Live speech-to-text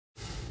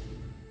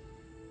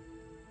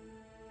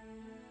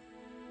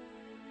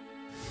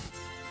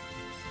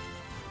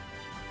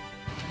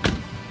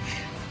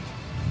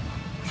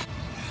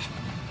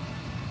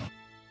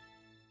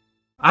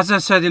As I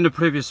said in the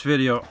previous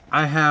video,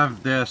 I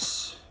have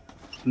this,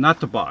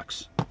 not the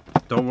box.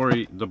 Don't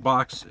worry, the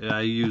box,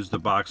 I use the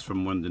box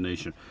from One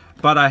Nation.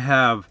 But I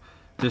have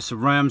this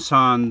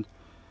Ramsond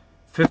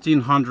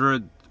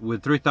 1500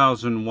 with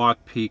 3000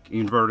 watt peak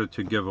inverter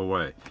to give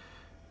away.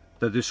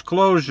 The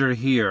disclosure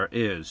here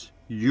is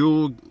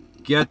you'll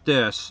get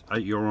this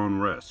at your own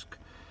risk.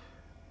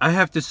 I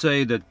have to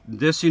say that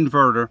this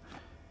inverter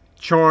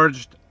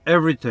charged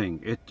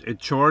everything. It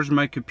charged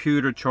my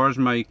computer, charged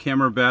my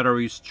camera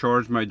batteries,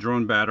 charged my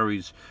drone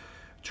batteries,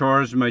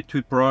 charged my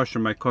toothbrush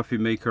and my coffee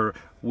maker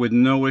with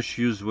no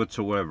issues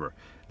whatsoever.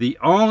 The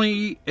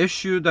only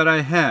issue that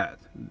I had,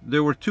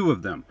 there were two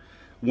of them.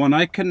 When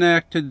I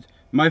connected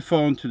my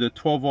phone to the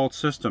 12 volt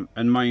system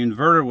and my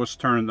inverter was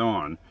turned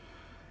on,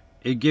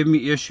 it gave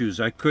me issues.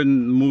 I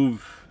couldn't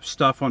move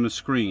stuff on the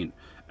screen.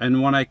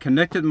 And when I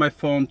connected my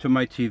phone to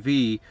my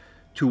TV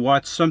to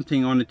watch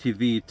something on the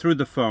TV through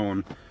the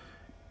phone,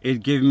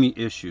 it gave me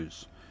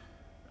issues.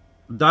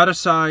 That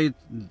aside,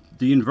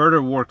 the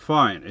inverter worked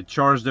fine. It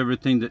charged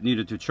everything that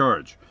needed to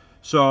charge.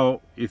 So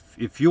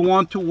if you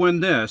want to win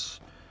this,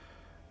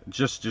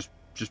 just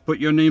put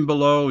your name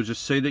below.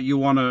 Just say that you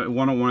wanna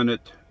win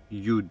it.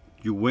 You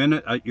win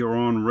it at your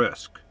own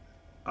risk.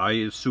 I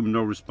assume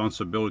no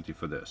responsibility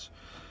for this.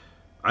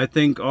 I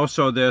think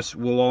also this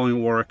will only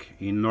work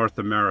in North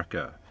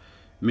America,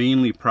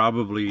 mainly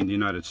probably in the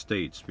United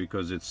States,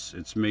 because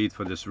it's made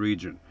for this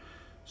region.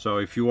 So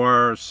if you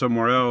are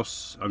somewhere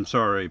else, I'm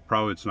sorry,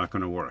 probably it's not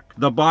going to work.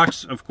 The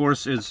box, of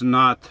course, is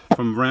not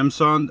from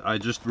Ramsond. I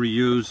just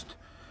reused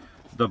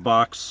the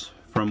box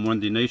from One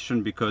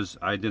Nation because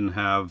I didn't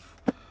have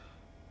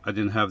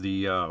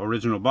the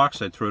original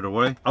box. I threw it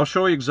away. I'll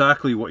show you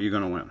exactly what you're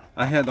going to win.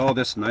 I had all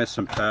this nice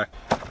and packed.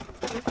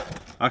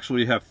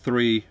 Actually, you have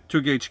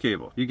 2-gauge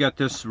cable. You got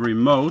this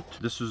remote.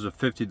 This is a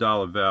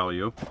 $50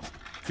 value.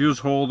 Fuse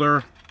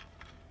holder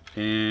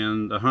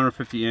and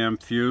 150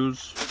 amp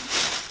fuse.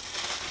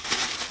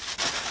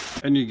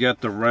 And you get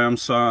the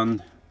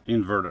Ramsond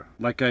inverter.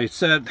 Like I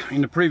said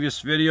in the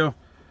previous video,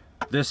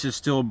 this is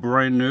still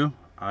brand new.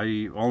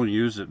 I only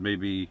use it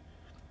maybe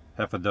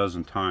half a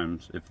dozen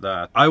times, if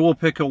that. I will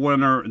pick a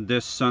winner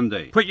this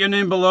Sunday. Put your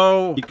name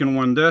below. You can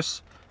win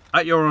this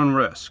at your own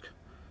risk.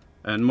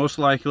 And most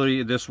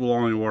likely this will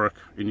only work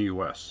in the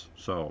US.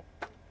 So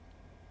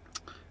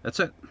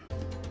that's it.